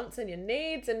what your wants and your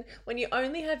needs. And when you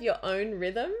only have your own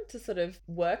rhythm to sort of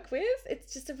work with,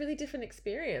 it's just a really different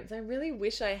experience. I really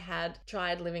wish I had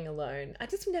tried living alone. I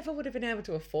just never would have been able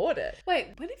to afford it. Wait,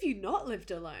 when have you not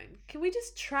lived alone? Can we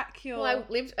just track your... Well,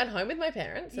 I lived at home with my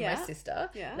parents and my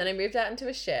sister. Yeah. Then I moved out into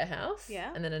a share house.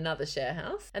 Yeah. And then another share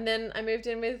house. And then I moved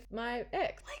in with my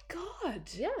ex. My God.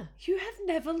 Yeah. You have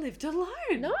never lived alone.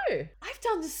 No. I've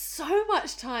done so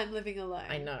much time living alone.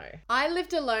 I know. I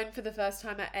lived alone for the first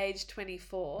time at age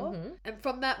 24. And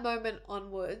from that moment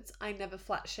onwards, I never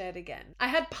flat shared again. I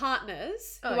had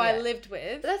partners who I lived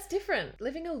with. But that's different.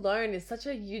 Living alone is such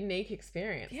a unique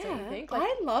experience, don't you think?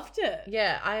 I loved it.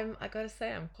 Yeah, I gotta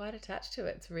say, I'm quite attached to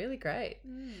it. It's really great.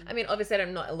 I mean, obviously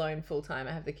I'm not alone full time.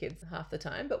 I have the kids half the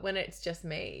time, but when it's just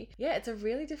me, yeah, it's a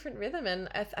really different rhythm. And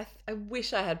I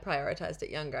wish I had prioritized it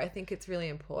younger. I think it's really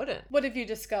important. What have you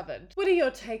discovered? What are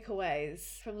your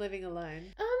takeaways from living alone?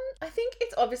 I think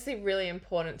it's obviously really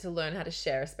important to learn how to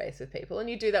share a space with people. And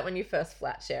you do that when you first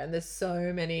flat share. And there's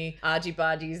so many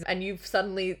argy-bargies. And you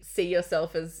suddenly see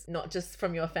yourself as not just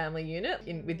from your family unit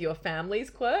with your family's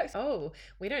quirks. Oh,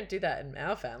 we don't do that in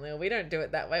our family, or we don't do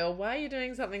it that way, or why are you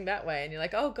doing something that way? And you're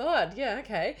like, oh God, yeah,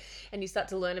 okay. And you start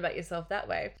to learn about yourself that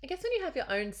way. I guess when you have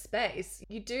your own space,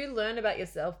 you do learn about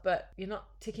yourself, but you're not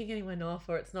ticking anyone off,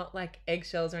 or it's not like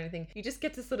eggshells or anything. You just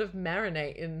get to sort of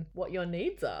marinate in what your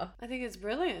needs are. I think it's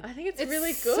brilliant. I think it's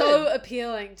really good. So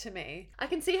appealing to me. I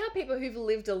can see how people who've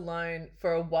lived alone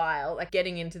for a while, like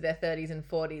getting into their 30s and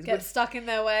 40s, Get stuck in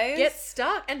their ways. Get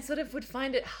stuck and sort of would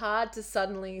find it hard to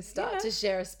suddenly start to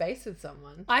share a space with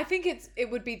someone. I think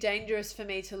it would be dangerous for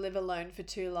me to live alone for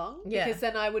too long, because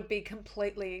then I would be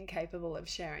completely incapable of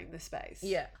sharing the space.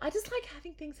 Yeah. I just like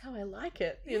having things how I like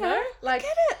it, you know? Like,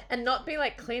 get it. And not be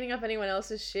like cleaning up anyone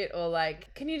else's shit, or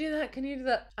like, can you do that? Can you do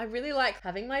that? I really like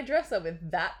having my dresser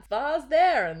with that vase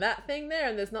there and that thing there,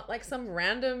 and there's not like some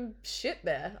random shit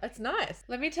there. It's nice.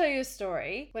 Let me tell you a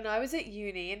story. When I was at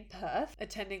uni in Perth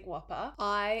attending WAPA,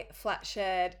 I flat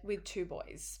shared with 2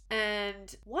 boys.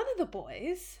 And one of the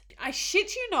boys, I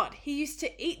shit you not, he used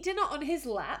to eat dinner on his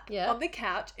lap on the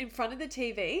couch in front of the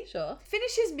TV. Sure.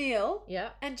 Finish his meal. Yeah.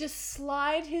 And just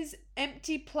slide his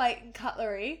empty plate and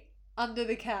cutlery under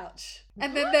the couch.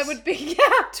 And then there would be,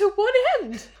 to what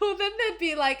end? Well, then there'd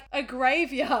be like a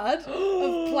graveyard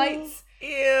of plates. Ew.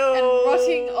 And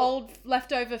rotting old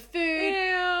leftover food.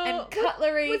 Ew. And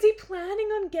cutlery. Was he planning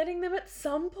on getting them at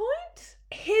some point?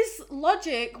 His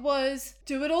logic was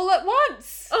do it all at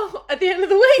once. Oh, at the end of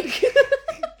the week.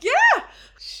 Yeah.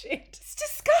 Shit. It's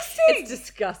disgusting. It's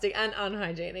disgusting and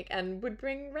unhygienic and would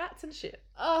bring rats and shit.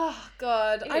 Oh,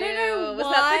 God. I don't know Was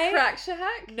why. that the Crack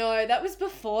Shack? No, that was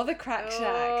before the Crack Shack.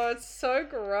 Oh, it's so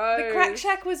gross. The Crack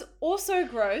Shack was also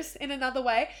gross in another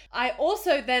way. I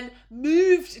also then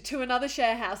moved to another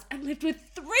share house and lived with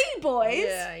 3 boys,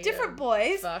 different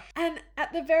boys. Fuck. And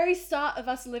at the very start of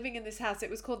us living in this house, it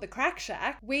was called the Crack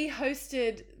Shack. We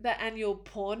hosted the annual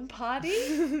porn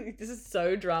party. This is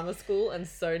so drama school and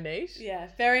so niche. Yeah,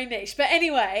 very niche. But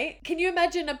anyway, can you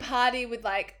imagine a party with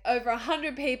like over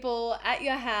 100 people at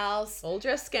your house, all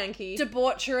dressed skanky,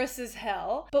 debaucherous as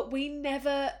hell? But we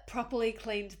never properly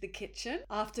cleaned the kitchen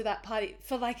after that party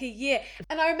for like a year.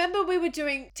 And I remember we were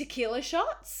doing tequila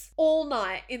shots all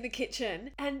night in the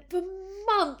kitchen, and for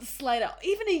months later,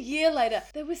 even a year later,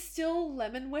 there were still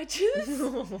lemon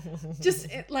wedges just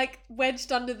like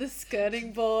wedged under the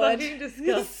skirting board. Fucking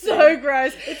disgusting. It's so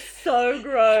gross. It's so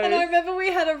gross. And I remember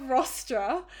we had a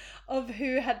roster of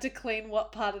who had to clean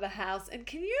what part of the house. And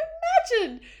can you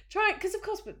imagine trying, because of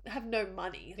course we have no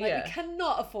money. Like we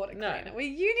cannot afford a cleaner. We're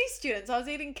uni students. I was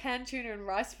eating canned tuna and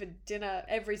rice for dinner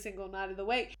every single night of the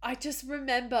week. I just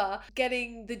remember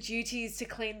getting the duties to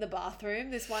clean the bathroom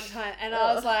this one time. And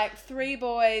I was like, 3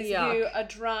 boys who are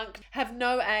drunk, have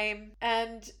no aim,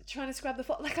 and trying to scrub the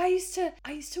floor. Like I used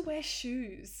to wear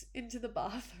shoes into the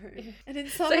bathroom. And in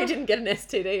summer, so you didn't get an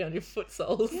STD on your foot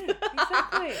soles. Yeah,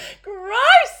 exactly. Gross!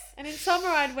 And in summer,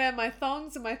 I'd wear my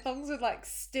thongs, and my thongs would like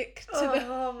stick to the.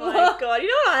 Oh my God! You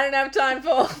know what I don't have time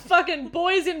for? Fucking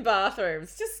boys in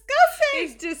bathrooms. Disgusting.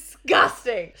 It's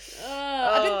disgusting.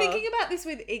 I've been thinking about this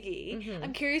with Iggy. Mm-hmm.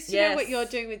 I'm curious to know what you're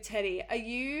doing with Teddy. Are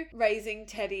you raising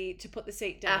Teddy to put the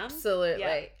seat down? Absolutely.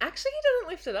 Yeah. Actually, he doesn't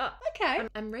lift it up. Okay.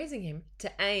 I'm raising him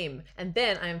to aim, and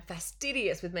then I am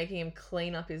fastidious with making him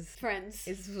clean up his friends,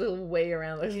 his little wee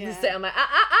around the set. I'm like,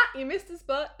 you missed a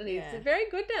spot, and he's very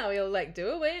good now. He'll like do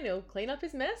a wee and he'll clean up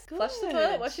his mess, flush the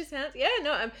toilet, wash his hands. Yeah,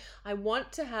 no, I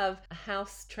want to have a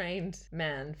house trained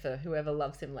man for whoever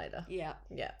loves him later. Yeah.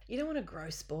 Yeah. You don't want a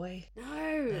gross boy.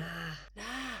 No. Nah.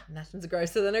 Nothing's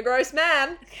grosser than a gross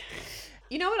man.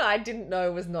 You know what I didn't know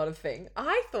was not a thing?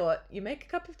 I thought you make a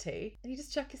cup of tea and you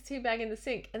just chuck his tea bag in the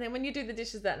sink. And then when you do the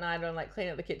dishes that night or like clean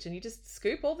up the kitchen, you just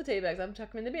scoop all the tea bags up and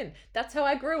chuck them in the bin. That's how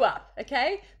I grew up,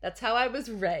 okay? That's how I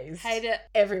was raised. Hate it.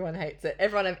 Everyone hates it.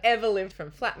 Everyone I've ever lived,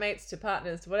 from flatmates to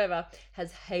partners to whatever,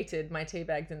 has hated my tea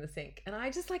bags in the sink. And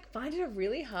I just like find it a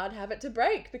really hard habit to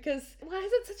break, because why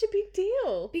is it such a big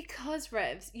deal? Because,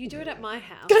 Revs, you do it at my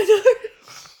house. I know.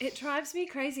 It drives me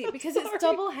crazy because it's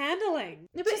double handling.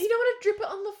 No, but you don't want to drip it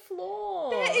on the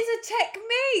floor. That is a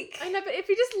technique. I know, but if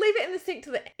you just leave it in the sink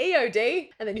till the EOD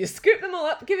and then you scoop them all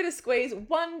up, give it a squeeze,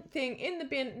 one thing in the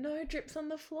bin, no drips on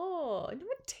the floor. You know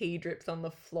what tea drips on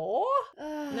the floor?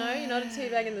 No, you're not a tea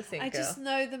bag in the sink, I just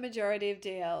know the majority of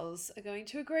DLs are going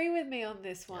to agree with me on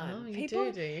this one. Oh, you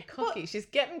do. You're cocky. She's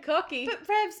getting cocky. But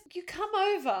Revs, you come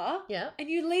over and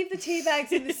you leave the tea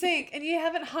bags in the sink and you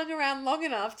haven't hung around long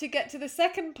enough to get to the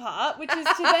second part, which is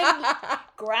to then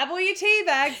grab all your tea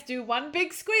bags, do one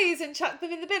big squeeze and chuck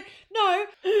them in the bin. No,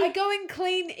 I I'd go and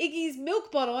clean Iggy's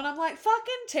milk bottle and I'm like,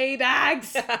 fucking tea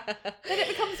bags. Then it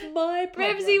becomes my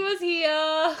problem. Revsy was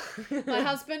here. My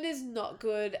husband is not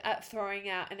good at throwing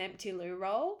out an empty loo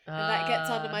roll, and that gets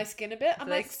under my skin a bit. I'm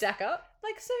like, stack up?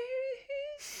 like, so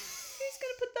who's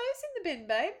going to put those in the bin,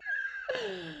 babe?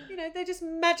 You know, they just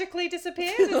magically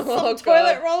disappear. There's some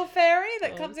toilet roll fairy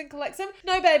that comes and collects them.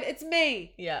 No, babe, it's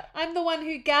me. Yeah. I'm the one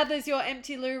who gathers your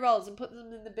empty loo rolls and puts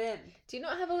them in the bin. Do you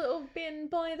not have a little bin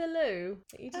by the loo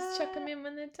that you just chuck them in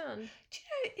when they're done? Do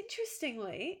you know,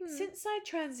 interestingly, since I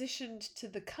transitioned to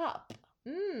the cup...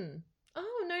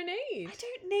 Oh, no need. I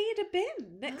don't need a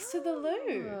bin next to the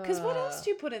loo. Because what else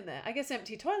do you put in there? I guess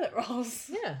empty toilet rolls.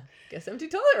 Yeah, guess empty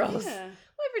toilet rolls. Yeah.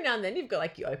 Well, every now and then you've got,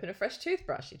 like, you open a fresh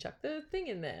toothbrush, you chuck the thing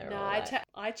in there. No, or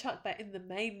I chuck that in the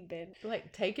main bin.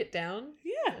 like take it down.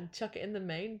 Yeah. And chuck it in the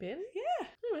main bin. Yeah.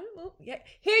 All right, well, yeah.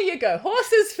 Here you go.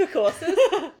 Horses for courses.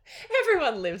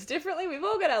 Everyone lives differently. We've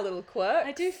all got our little quirks.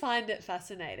 I do find it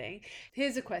fascinating.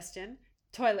 Here's a question.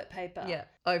 Toilet paper. Yeah,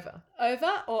 over.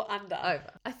 Over or under?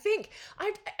 Over. I think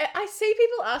I see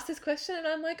people ask this question and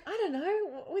I'm like, I don't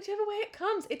know, whichever way it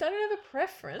comes. I don't have a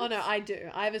preference. Oh no, I do.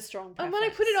 I have a strong preference. And when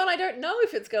I put it on, I don't know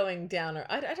if it's going down or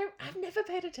I've never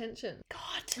paid attention.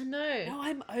 God. I know. No,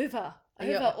 I'm over.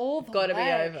 You're Over all the way. gotta be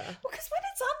over. Well, because when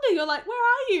it's under, you're like, where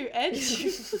are you, Edge?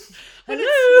 when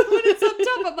Hello. it's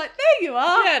on top, I'm like, there you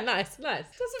are. Yeah, nice. Doesn't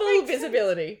Full make sense.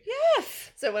 visibility.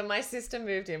 Yes. So when my sister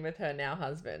moved in with her now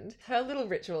husband, her little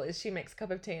ritual is she makes a cup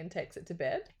of tea and takes it to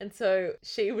bed. And so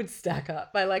she would stack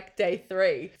up by like day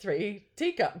 3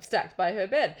 teacups stacked by her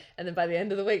bed. And then by the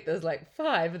end of the week, there's like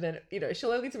 5. And then, you know,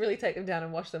 she'll only really take them down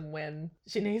and wash them when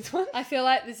she needs one. I feel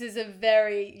like this is a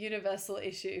very universal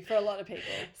issue for a lot of people.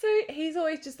 So he's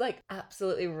always just like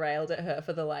absolutely railed at her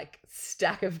for the like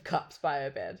stack of cups by her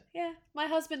bed. Yeah, my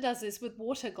husband does this with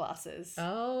water glasses.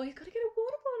 Oh, you've got to get a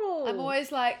water bottle. I'm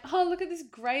always like, oh, look at this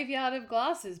graveyard of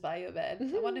glasses by your bed.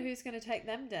 I wonder who's going to take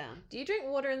them down. Do you drink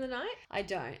water in the night? I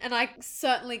don't. And I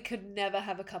certainly could never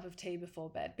have a cup of tea before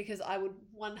bed because I would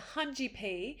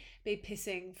 100p be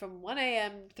pissing from 1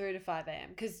 a.m. through to 5 a.m.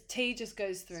 because tea just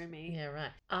goes through me. Yeah,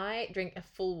 right. I drink a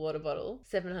full water bottle,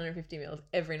 750 mils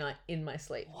every night in my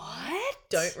sleep. What?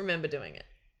 Don't remember doing it.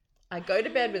 I go to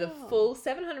bed with a full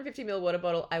 750 ml water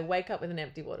bottle. I wake up with an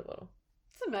empty water bottle.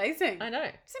 It's amazing. I know.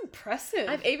 It's impressive.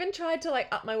 I've even tried to like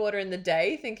up my water in the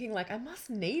day thinking like I must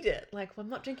need it. Like I'm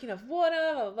not drinking enough water,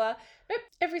 blah, blah, blah. Nope.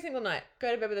 Every single night.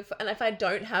 Go to bed with and if I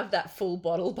don't have that full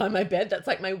bottle by my bed, that's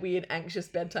like my weird anxious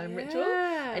bedtime ritual.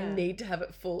 I need to have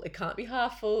it full. It can't be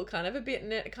half full. It can't have a bit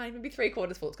in it. It can't even be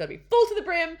 3/4 full. It's got to be full to the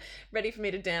brim, ready for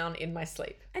me to down in my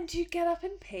sleep. And do you get up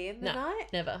and pee in the night?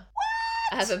 Never. What?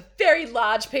 I have a very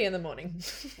large pee in the morning.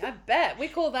 I bet. We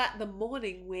call that the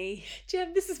morning wee.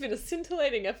 Jem, this has been a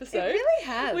scintillating episode. It really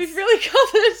has. We've really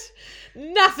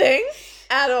covered nothing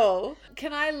at all.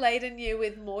 Can I laden you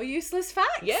with more useless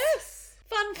facts? Yes.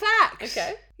 Fun fact.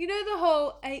 Okay. You know the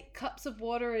whole 8 cups of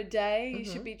water a day you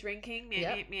should be drinking? Meh,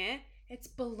 meh, meh. It's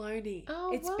baloney.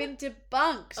 Oh, it's what? been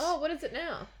debunked. Oh, what is it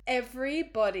now?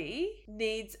 Everybody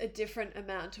needs a different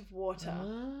amount of water.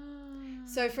 Oh.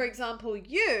 So, for example,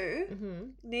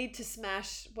 you need to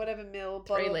smash whatever bottle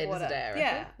 3 of litres water. a day, I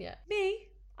reckon. Yeah. Me,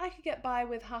 I could get by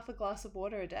with half a glass of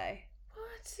water a day.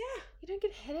 What? Yeah. You don't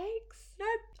get headaches? No.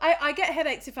 I get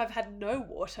headaches if I've had no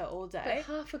water all day.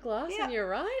 But half a glass Yeah. and you're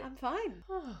right? I'm fine.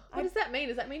 Oh, what does that mean?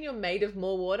 Does that mean you're made of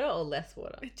more water or less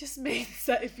water? It just means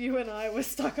that if you and I were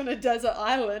stuck on a desert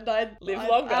island, I'd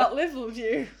longer. outlive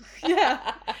you.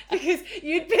 Yeah. Because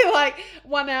you'd be like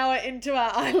 1 hour into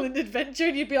our island adventure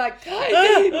and you'd be like,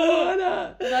 I need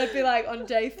water. And I'd be like on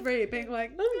day 3 being like,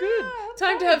 I'm good.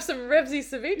 Time to have some Revsy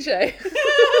ceviche.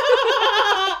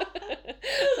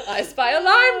 I spy a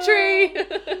lime tree.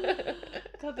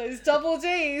 God, those double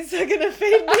D's are going to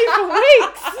feed me for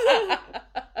weeks. That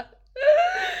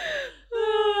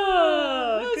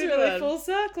was good really one. full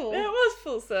circle. It was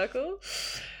full circle.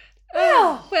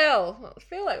 Well. Well, I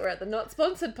feel like we're at the not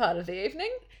sponsored part of the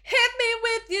evening. Hit me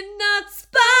with your nut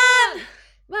spun.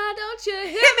 Why don't you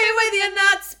Hit me with your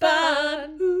nut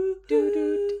spun.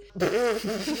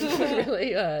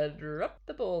 Really dropped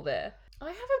the ball there. I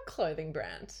have a clothing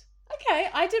brand. Okay,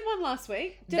 I did one last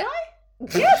week. Did I?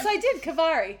 Yes, I did.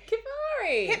 Kavari.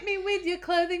 Kavari. Hit me with your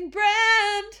clothing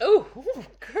brand. Oh,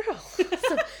 girl.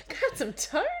 Got some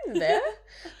tone there.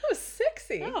 That was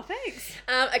sexy. Oh, thanks.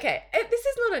 Okay, this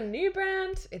is not a new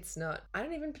brand. It's not. I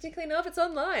don't even particularly know if it's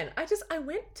online. I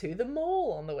went to the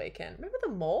mall on the weekend. Remember the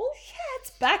mall? Yeah, it's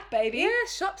back, baby. Yeah,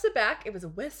 shops are back. It was a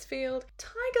Westfield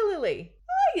Tiger Lily.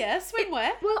 Oh, yeah,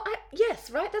 swimwear. Well, yes,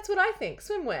 right? That's what I think.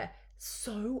 Swimwear.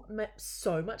 So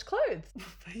much clothes.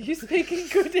 Are you speaking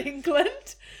good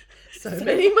England? So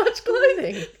many much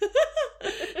clothing.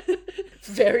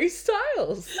 Very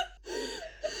styles.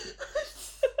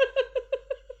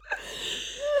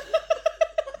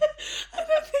 I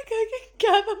don't think I can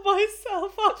gather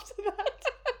myself after that.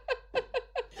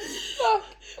 Fuck.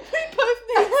 We both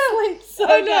need sleep so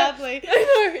badly. I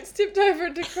know, it's tipped over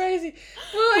into crazy.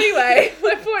 Well, anyway,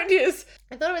 my point is,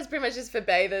 I thought it was pretty much just for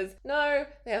bathers. No,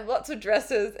 they have lots of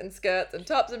dresses and skirts and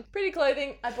tops and pretty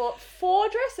clothing. I bought 4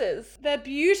 dresses. They're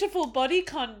beautiful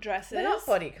bodycon dresses. They're not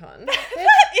bodycon.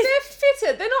 They're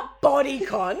fitted. They're not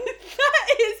bodycon. That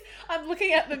is... I'm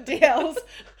looking at them, DLs.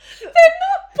 They're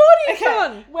not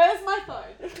bodycon. Okay, where's my phone?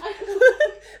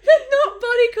 They're not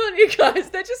bodycon, you guys.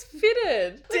 They're just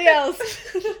fitted. DLs.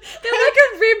 They're like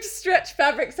a ribbed stretch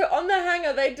fabric. So on the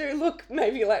hanger, they do look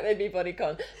maybe like they'd be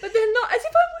bodycon. But they're not. As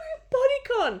if I'm wearing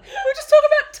bodycon. We're just talking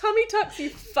about tummy tucks, you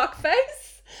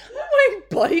fuckface. I'm wearing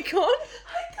bodycon.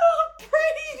 I can't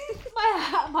breathe.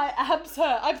 My abs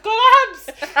hurt. I've got abs.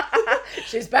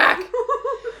 She's back.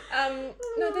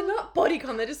 No, they're not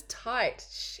bodycon. They're just tight.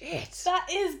 Shit. That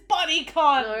is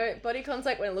bodycon. No, bodycon's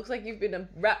like when it looks like you've been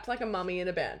wrapped like a mummy in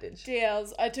a bandage.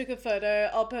 DLs, I took a photo.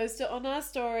 I'll post it on our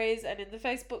stories and in the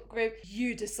Facebook group.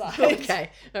 You decide. Okay.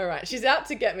 All right. She's out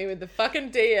to get me with the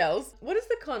fucking DLs. What does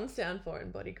the con stand for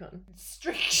in bodycon?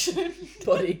 Constriction.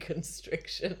 Body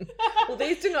constriction. Well,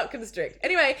 these do not constrict.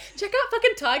 Anyway, check out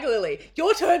fucking Tiger Lily.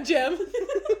 Your turn, Gem.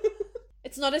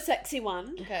 It's not a sexy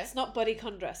one. Okay. It's not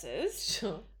bodycon dresses.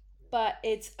 Sure. But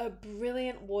it's a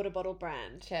brilliant water bottle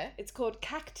brand. Okay. It's called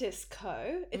Cactus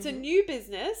Co. It's a new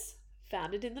business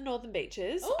founded in the Northern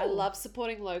Beaches. I Ooh. love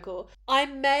supporting local. I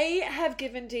may have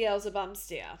given DLs a bum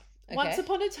steer. Okay. Once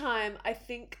upon a time, I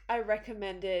think I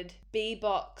recommended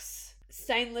B-Box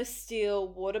stainless steel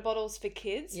water bottles for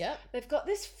kids. Yep. They've got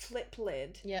this flip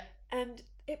lid Yep. and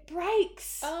it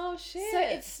breaks. Oh, shit. So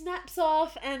it snaps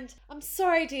off, and I'm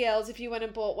sorry, DLs, if you went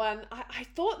and bought one. I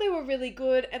thought they were really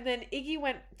good, and then Iggy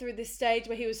went through this stage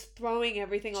where he was throwing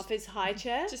everything off his high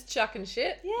chair. Just chucking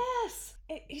shit. Yes.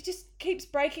 He just keeps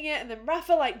breaking it, and then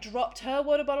Rafa, like, dropped her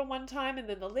water bottle one time, and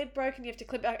then the lid broke, and you have to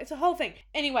clip it back. It's a whole thing.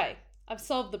 Anyway, I've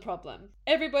solved the problem.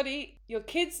 Everybody, your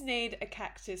kids need a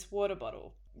Cactus water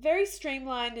bottle. Very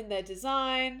streamlined in their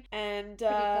design, and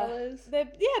colours.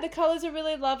 the colours are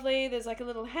really lovely. There's like a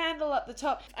little handle up the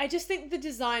top. I just think the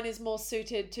design is more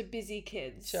suited to busy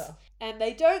kids. Sure. And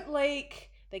they don't leak.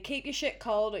 They keep your shit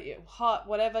cold or your hot,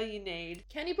 whatever you need.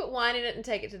 Can you put wine in it and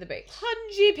take it to the beach?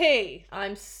 100p.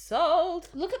 I'm sold.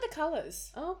 Look at the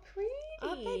colours. Oh, pretty.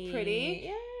 Aren't they pretty?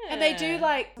 Yeah. And they do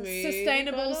like Smoothie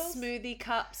sustainable bottles? smoothie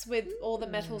cups with all the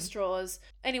metal straws.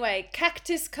 Anyway,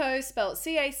 Cactus Co, spelled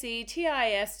CACTIS.co.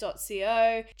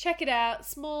 Check it out.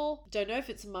 Small. Don't know if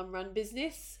it's a mum-run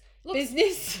business.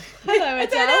 Business. Hello, I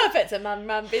don't know if it's a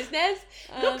mum-run business.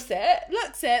 Looks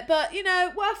it. But you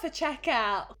know, worth a check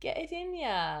out. Get it in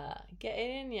ya. Get it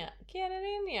in ya. Get it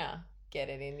in ya. Get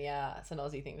it in ya. It's an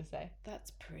Aussie thing to say.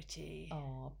 That's pretty.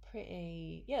 Oh,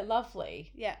 pretty. Yeah,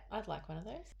 lovely. Yeah. I'd like one of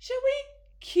those. Shall we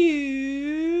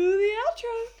cue the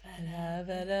outro?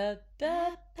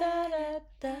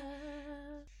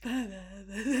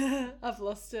 I've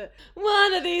lost it.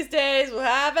 One of these days we'll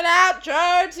have an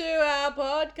outro to our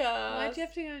podcast. Why'd you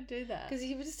have to go and do that? Because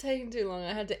you were just taking too long.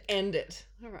 I had to end it.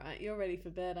 All right, you're ready for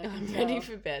bed. I'm ready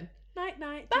for bed. Night,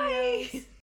 night. Bye. Deals.